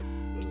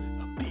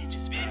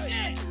bitches,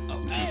 bitch. A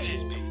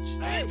bitches, bitch.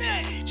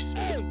 Bitches,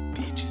 bitch.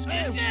 Bitches,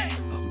 bitch.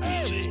 A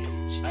bitches,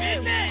 bitch.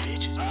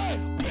 Bitches, bitch.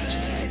 Bitches,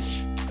 bitch.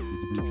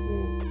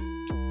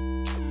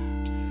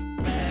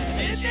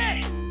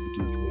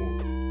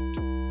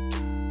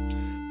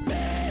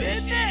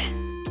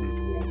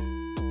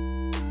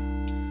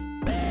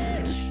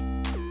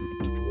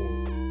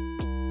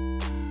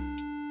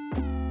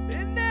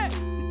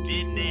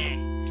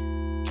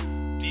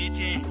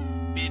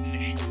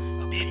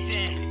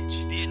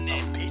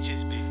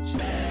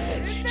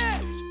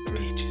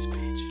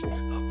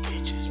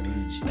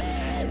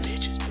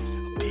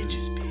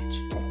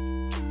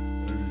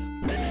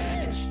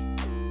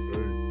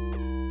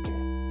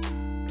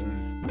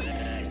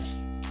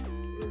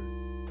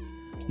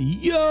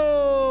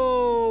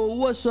 Yo,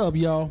 what's up,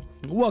 y'all?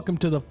 Welcome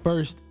to the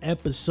first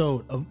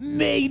episode of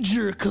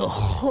Major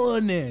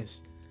Cajones.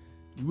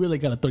 You really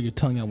gotta throw your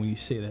tongue out when you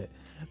say that.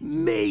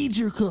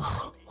 Major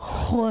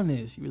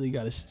Cajones. You really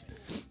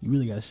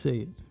gotta say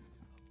it.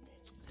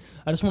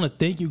 I just want to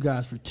thank you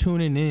guys for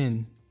tuning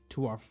in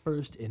to our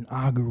first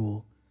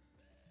inaugural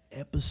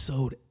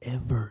episode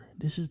ever.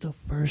 This is the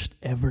first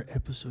ever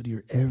episode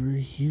you're ever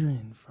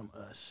hearing from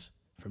us.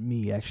 From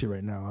me, actually,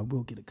 right now. I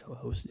will get a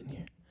co-host in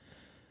here.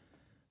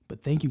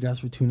 But thank you guys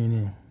for tuning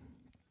in.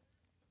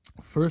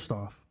 First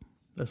off,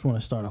 I just want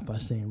to start off by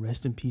saying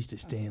rest in peace to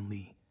Stan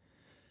Lee.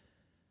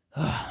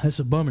 That's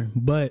a bummer.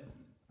 But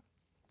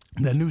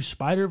that new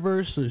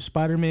Spider-Verse or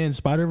Spider-Man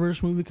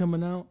Spider-Verse movie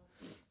coming out,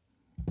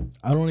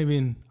 the only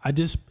reason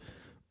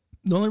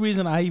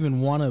I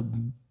even want to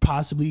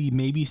possibly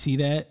maybe see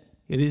that,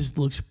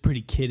 looks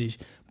pretty kiddish,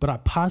 but I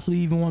possibly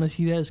even want to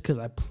see that is because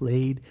I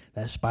played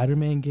that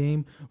Spider-Man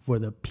game for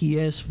the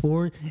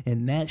PS4,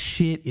 and that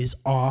shit is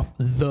off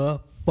the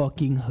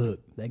fucking hook.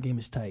 That game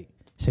is tight.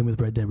 Same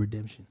with Red Dead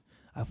Redemption.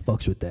 I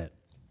fucks with that.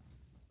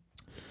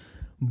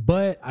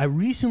 But I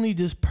recently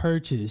just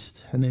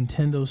purchased a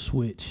Nintendo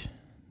Switch.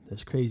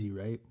 That's crazy,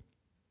 right?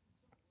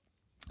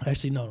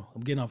 Actually, no,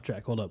 I'm getting off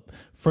track. Hold up.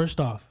 First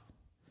off,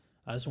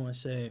 I just want to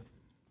say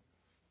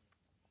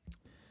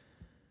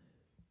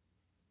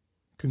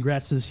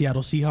congrats to the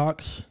Seattle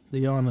Seahawks.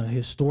 They're on a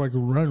historic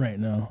run right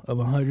now of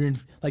 100.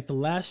 Like the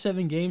last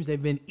 7 games,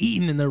 they've been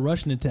eaten in their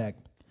rushing attack.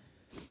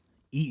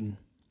 Eaten.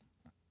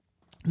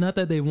 Not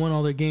that they've won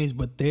all their games,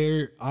 but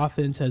their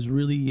offense has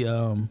really,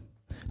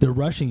 their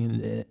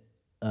rushing,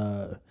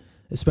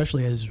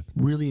 especially, has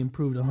really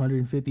improved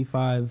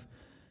 155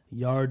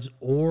 yards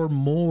or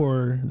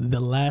more the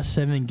last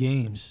 7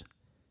 games.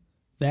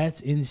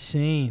 That's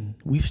insane.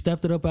 We've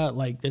stepped it up out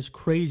that's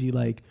crazy.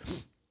 Like,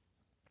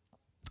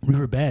 we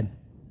were bad.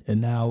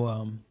 And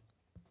now,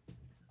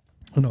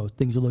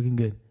 things are looking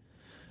good.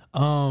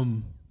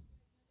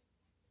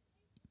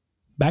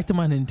 Back to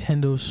my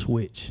Nintendo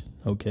Switch,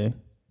 okay?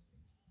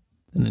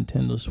 The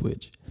Nintendo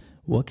Switch.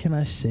 What can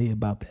I say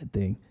about that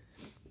thing?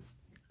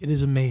 It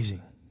is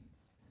amazing.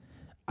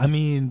 I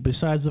mean,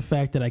 besides the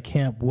fact that I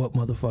can't whoop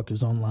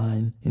motherfuckers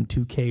online in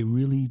 2K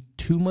really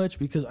too much,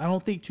 because I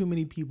don't think too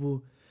many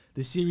people,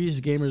 the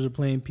serious gamers, are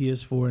playing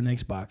PS4 and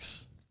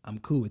Xbox. I'm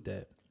cool with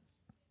that.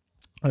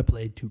 I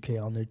played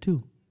 2K on there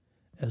too,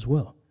 as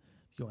well.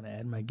 If you want to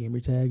add my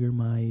gamer tag or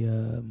my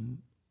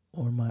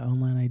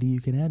online ID, you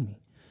can add me.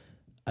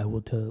 I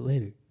will tell it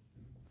later.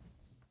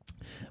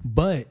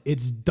 But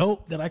it's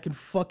dope that I can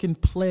fucking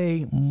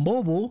play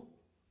mobile.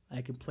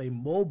 I can play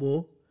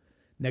mobile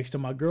next to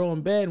my girl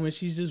in bed when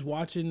she's just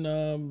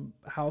watching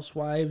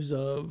Housewives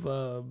of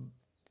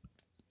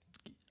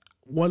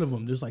one of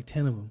them. There's like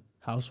 10 of them.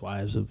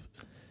 Housewives of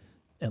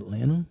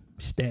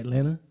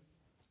Statlanta.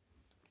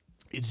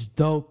 It's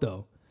dope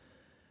though.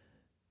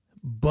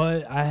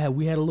 But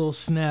we had a little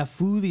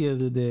snafu the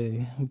other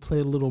day. We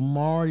played a little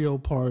Mario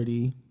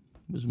Party.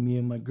 It was me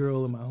and my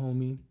girl and my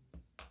homie.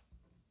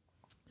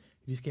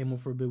 He just came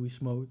over for a bit. We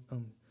smoked.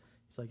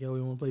 He's like, yo,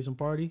 we want to play some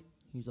party?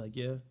 He's like,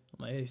 yeah. I'm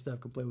like, hey, Steph,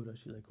 come play with us.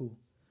 She's like, cool.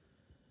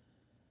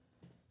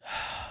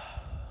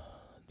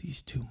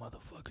 These two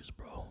motherfuckers,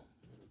 bro.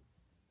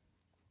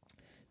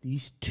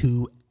 These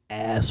two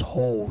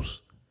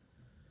assholes.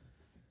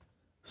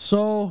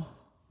 So,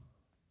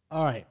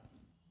 all right.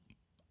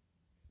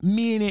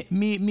 Me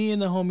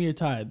and the homie are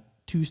tied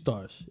 2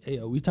 stars. Hey,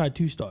 yo, we tied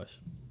 2 stars.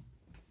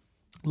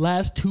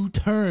 Last 2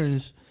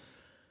 turns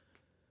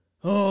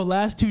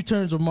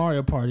of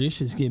Mario Party. This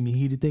shit's getting me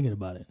heated thinking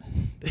about it.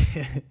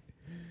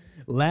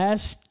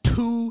 Last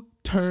 2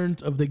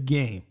 turns of the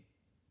game.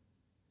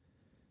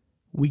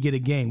 We get a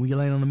game. We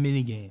land on a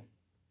mini game.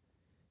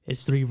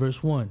 It's 3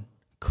 versus 1.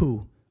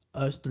 Cool.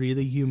 Us 3 of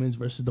the humans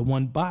versus the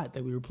 1 bot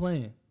that we were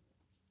playing.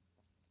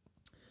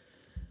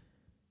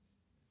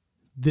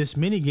 This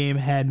mini game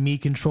had me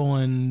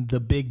controlling the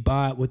big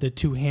bot with the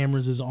 2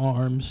 hammers as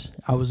arms.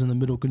 I was in the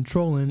middle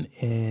controlling,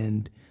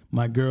 and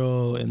my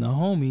girl and the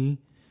homie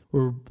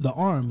were the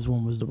arms.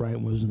 One was the right,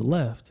 one was the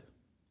left.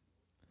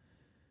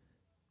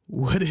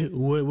 What is it?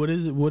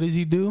 What does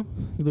he do?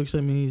 He looks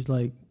at me. He's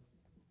like,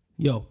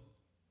 "Yo,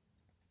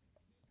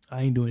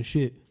 I ain't doing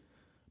shit."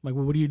 I'm like,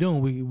 well, what are you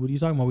doing? What are you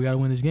talking about? We got to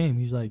win this game.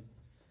 He's like,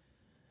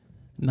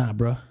 nah,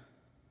 bro.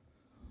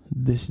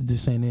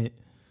 this ain't it.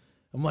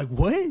 I'm like,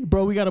 what?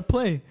 Bro, we got to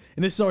play.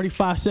 And it's already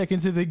 5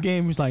 seconds into the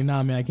game. He's like,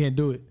 nah, man, I can't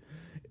do it.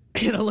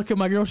 And I look at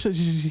my girl,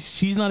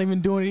 she's not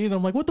even doing it either.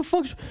 I'm like, what the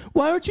fuck?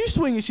 Why aren't you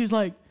swinging? She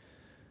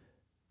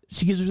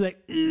gives me like,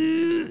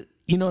 you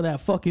know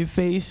that fucking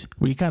face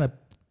where you kind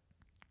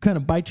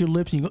of bite your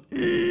lips and you go,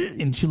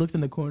 and she looked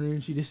in the corner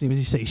and she just seems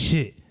to say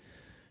shit.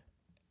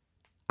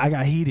 I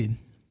got heated.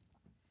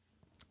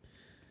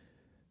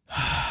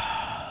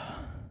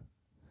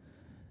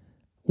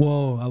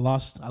 Whoa, I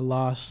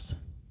lost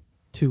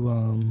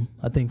to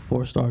I think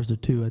 4 stars to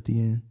 2 at the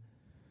end,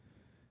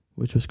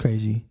 which was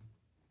crazy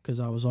because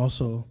I was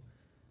also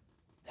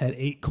had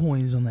 8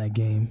 coins on that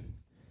game,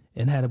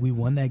 and had we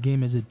won that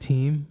game as a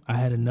team, I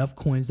had enough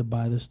coins to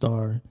buy the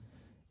star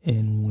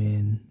and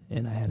win,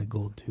 and I had a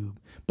gold tube.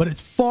 But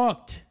it's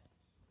fucked.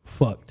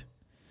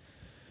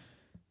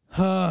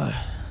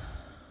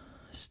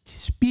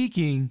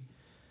 Speaking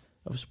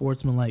of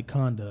sportsmanlike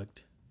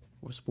conduct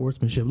or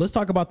sportsmanship, let's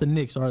talk about the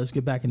Knicks. All right, let's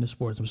get back into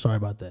sports. I'm sorry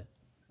about that.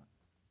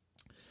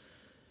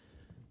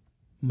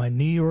 My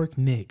New York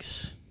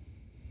Knicks,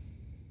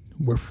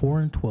 we're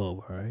 4-12,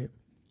 all right?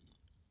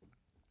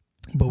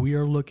 But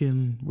we're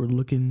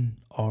looking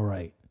all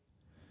right.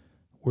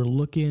 We're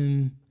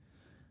looking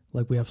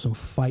like we have some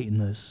fight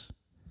in us.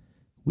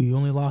 We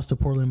only lost to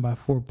Portland by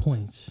 4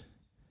 points.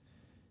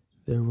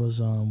 There was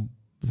one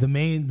of the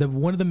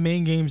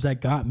main games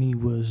that got me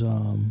was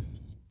when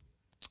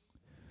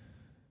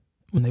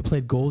they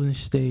played Golden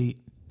State.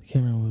 I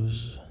can't remember, it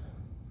was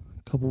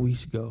a couple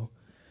weeks ago.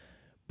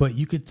 But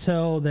you could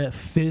tell that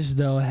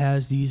Fizdale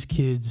has these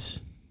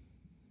kids,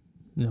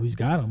 you know, he's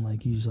got them.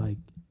 Like, he's like,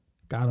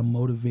 got them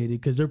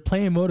motivated because they're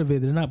playing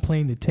motivated. They're not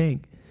playing to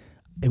tank.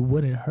 It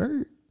wouldn't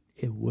hurt.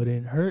 It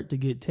wouldn't hurt to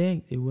get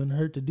tanked. It wouldn't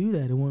hurt to do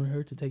that. It wouldn't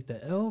hurt to take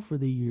the L for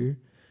the year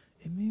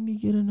and maybe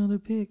get another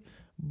pick.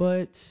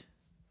 But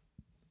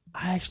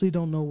I actually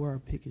don't know where our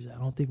pick is at. I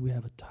don't think we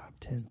have a top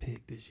 10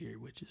 pick this year,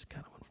 which is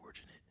kind of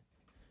unfortunate.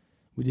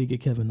 We did get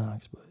Kevin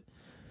Knox, but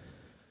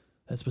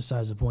that's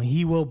besides the point.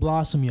 He will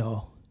blossom,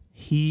 y'all.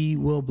 He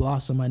will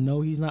blossom. I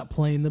know he's not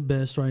playing the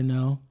best right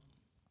now.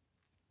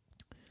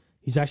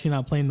 He's actually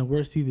not playing the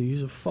worst either.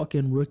 He's a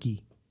fucking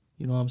rookie.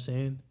 You know what I'm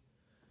saying?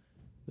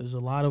 There's a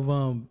lot of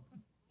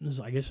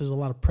I guess there's a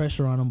lot of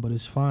pressure on him, but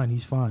it's fine.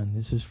 He's fine.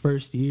 It's his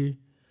first year.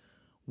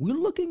 We're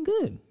looking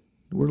good.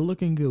 We're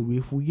looking good.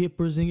 If we get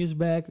Porzingis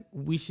back,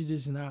 we should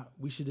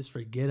just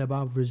forget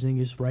about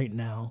Porzingis right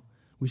now.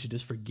 We should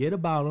just forget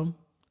about him.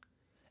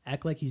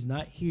 Act like he's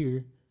not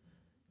here.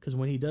 Because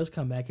when he does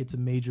come back, it's a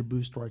major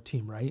boost to our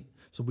team, right?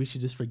 So we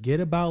should just forget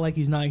about like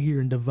he's not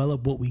here and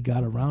develop what we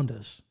got around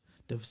us.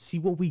 To see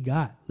what we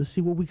got. Let's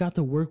see what we got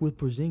to work with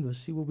Porzingis. Let's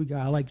see what we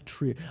got. I like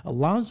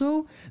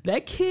Alonzo.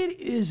 That kid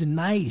is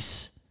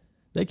nice.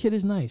 That kid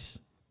is nice.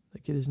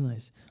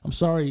 I'm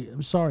sorry,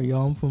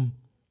 y'all.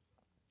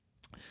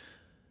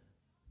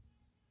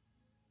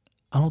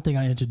 I don't think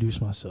I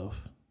introduced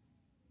myself.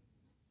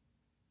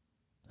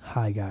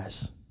 Hi,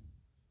 guys.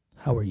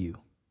 How are you?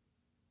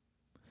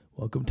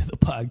 Welcome to the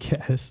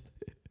podcast.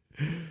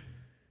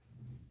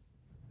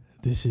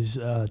 This is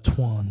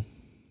Twan.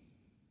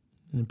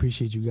 And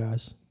appreciate you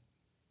guys.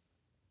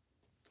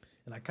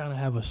 And I kind of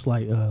have a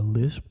slight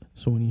lisp,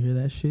 so when you hear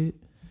that shit,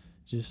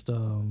 just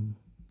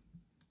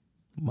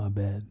my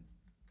bad.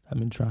 I've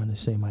been trying to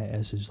say my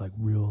S's like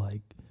real,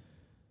 like,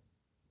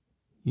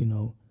 you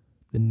know,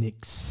 the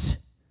Knicks,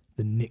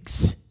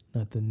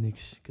 not the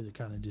Knicks, because it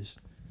kind of just,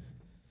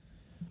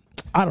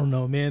 I don't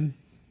know, man.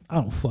 I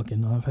don't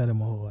fucking know. I've had it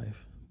my whole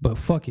life, but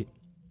fuck it.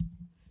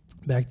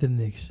 Back to the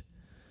Knicks.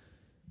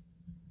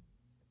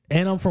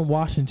 And I'm from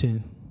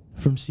Washington.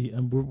 I'm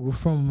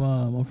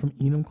from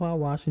Inaugural,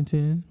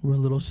 Washington. We're a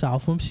little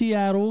south from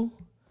Seattle.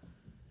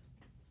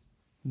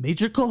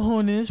 Major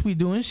CAJONES. We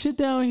doing shit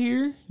down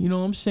here. You know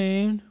what I'm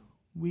saying?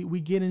 We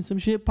getting some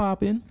shit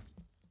popping.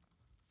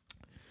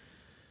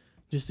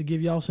 Just to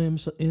give y'all some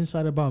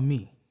insight about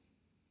me.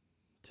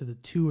 To the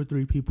 2 or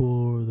 3 people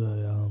or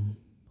the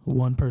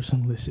 1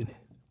 person listening.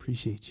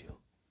 Appreciate you.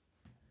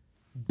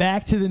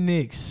 Back to the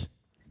Knicks.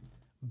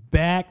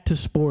 Back to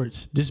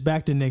sports. Just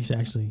back to Knicks,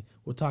 actually.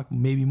 We'll talk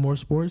maybe more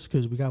sports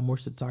because we got more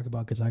to talk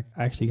about because I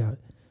got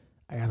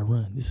to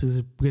run. This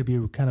is going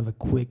to be kind of a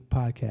quick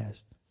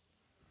podcast.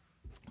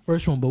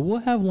 First one, but we'll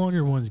have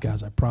longer ones,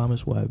 guys. I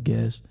promise we'll have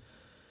guests.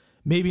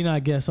 Maybe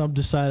not guests. I'm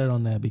decided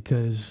on that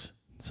because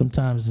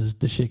sometimes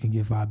the shit can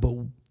get vibe, but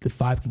the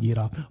vibe can get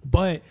off.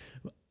 But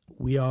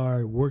we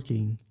are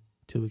working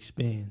to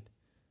expand.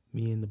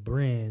 Me and the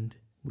brand,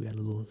 we got a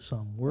little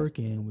something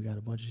working. We got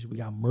we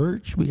got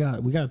merch. We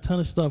got a ton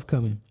of stuff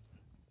coming.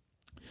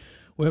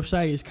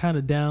 Website is kind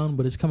of down,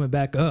 but it's coming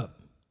back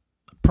up.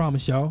 I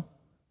promise y'all.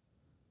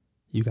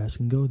 You guys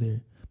can go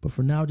there. But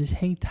for now, just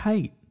hang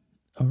tight.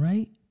 All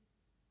right?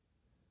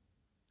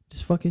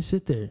 Just fucking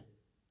sit there.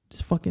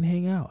 Just fucking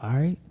hang out. All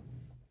right?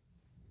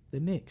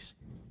 The Knicks.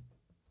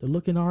 They're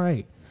looking all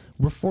right.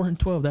 We're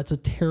 4-12. That's a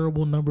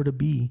terrible number to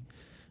be.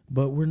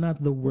 But we're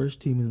not the worst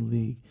team in the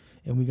league.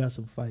 And we got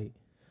some fight.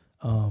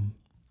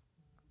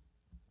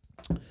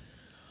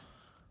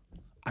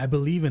 I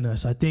believe in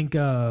us. I think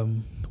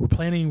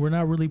we're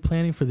not really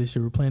planning for this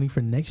year. We're planning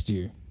for next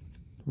year.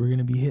 We're going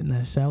to be hitting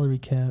that salary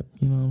cap.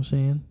 You know what I'm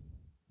saying?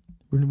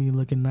 We're going to be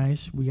looking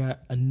nice. We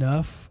got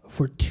enough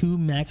for 2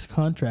 max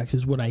contracts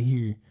is what I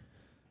hear.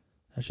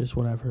 That's just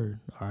what I've heard.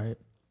 All right.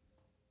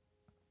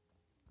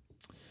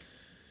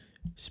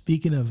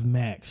 Speaking of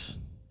max,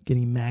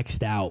 getting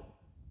maxed out,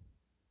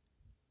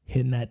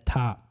 hitting that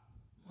top.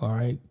 All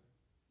right.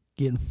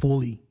 Getting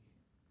fully.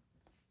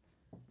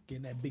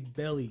 Getting that big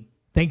belly.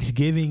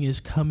 Thanksgiving is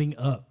coming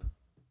up.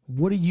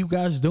 What are you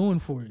guys doing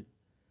for it?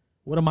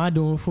 What am I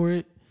doing for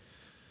it?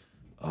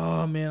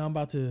 Oh, man, I'm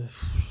about to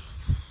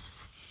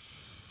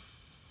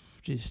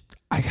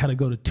I got to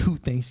go to 2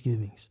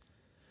 Thanksgivings.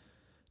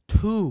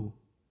 2.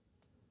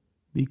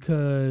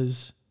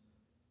 Because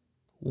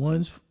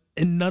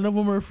and none of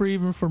them are for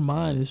even for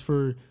mine. It's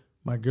for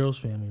my girl's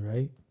family,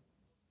 right?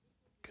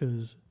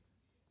 Because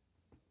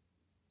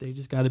they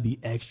just got to be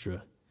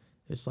extra.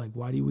 It's like,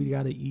 why do we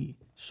got to eat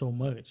so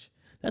much?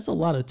 That's a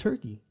lot of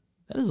turkey.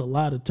 That is a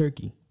lot of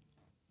turkey.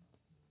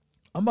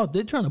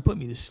 They're trying to put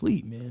me to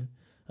sleep, man.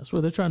 I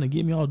swear they're trying to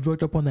get me all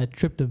drugged up on that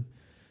tryptophan.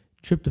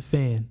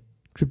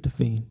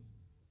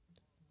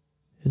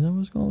 Is that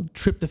what it's called?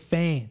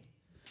 Tryptophan.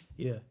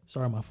 Yeah,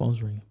 sorry, my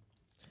phone's ringing.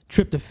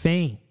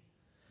 Tryptophan.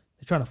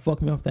 They're trying to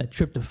fuck me off that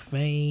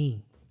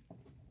tryptophan.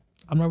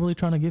 I'm not really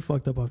trying to get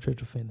fucked up off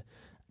tryptophan.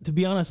 To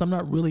be honest, I'm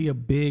not really a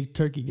big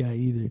turkey guy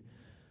either.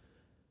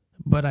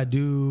 But I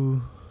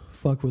do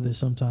fuck with it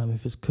sometime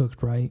if it's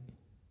cooked right.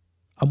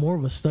 I'm more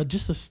of a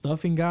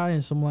stuffing guy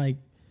and some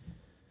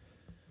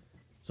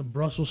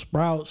Brussels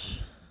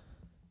sprouts.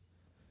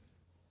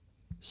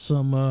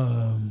 What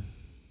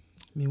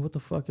the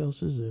fuck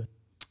else is there?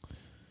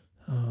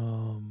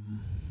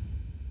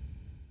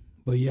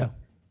 But yeah.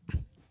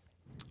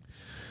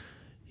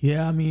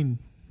 Yeah, I'm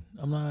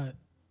not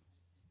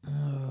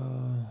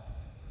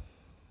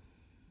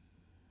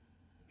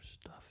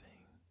stuffing.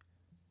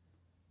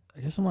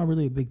 I guess I'm not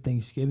really a big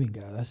Thanksgiving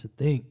guy. That's the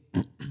thing.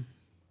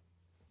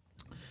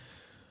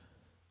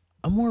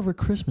 I'm more of a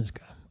Christmas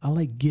guy. I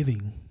like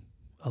giving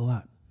a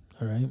lot,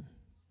 all right?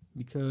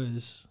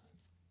 Because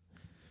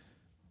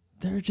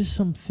there are just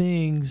some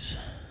things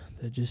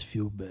that just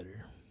feel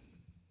better.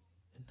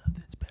 And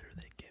nothing's better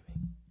than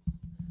giving.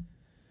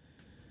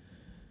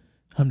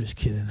 I'm just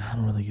kidding. I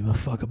don't really give a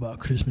fuck about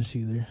Christmas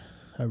either.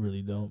 I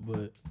really don't,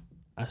 but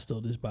I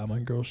still just buy my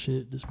girl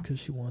shit just because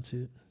she wants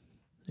it.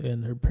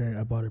 And I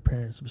bought her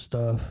parents some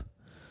stuff.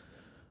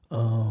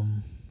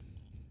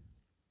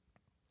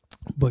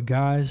 But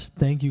guys,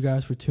 thank you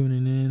guys for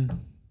tuning in.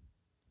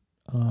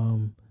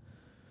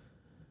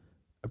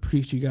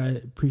 Appreciate you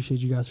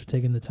guys for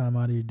taking the time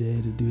out of your day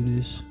to do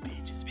this.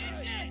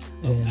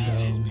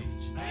 And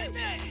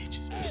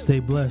stay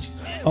blessed.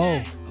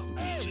 Oh,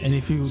 and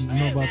if you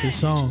know about this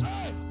song,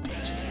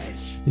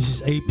 this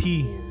is AP.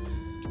 You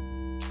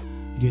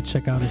can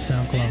check out his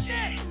SoundCloud.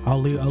 I'll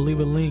leave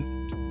a link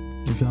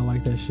if y'all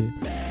like that shit.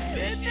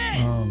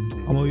 I'm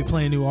gonna be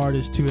playing new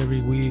artists too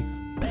every week.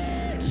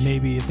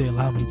 Maybe if they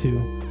allow me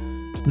to.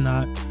 If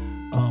not,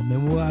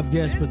 and we'll have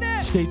guests. But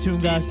stay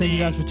tuned, guys. Thank you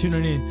guys for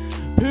tuning in.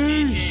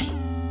 Peace.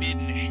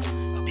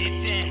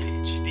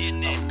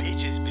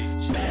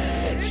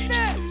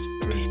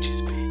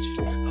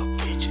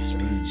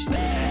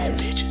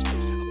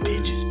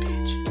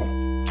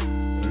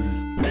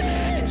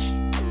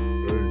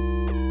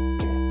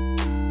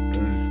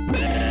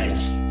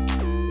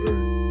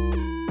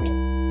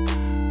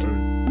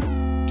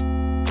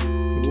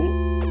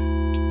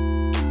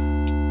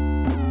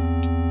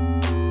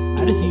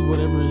 I just eat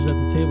whatever is at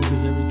the table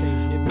because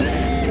everything's given.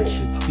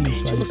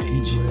 So I just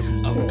eat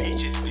whatever's there. I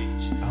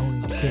don't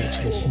even care.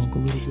 I smoke a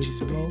little bit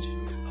as well.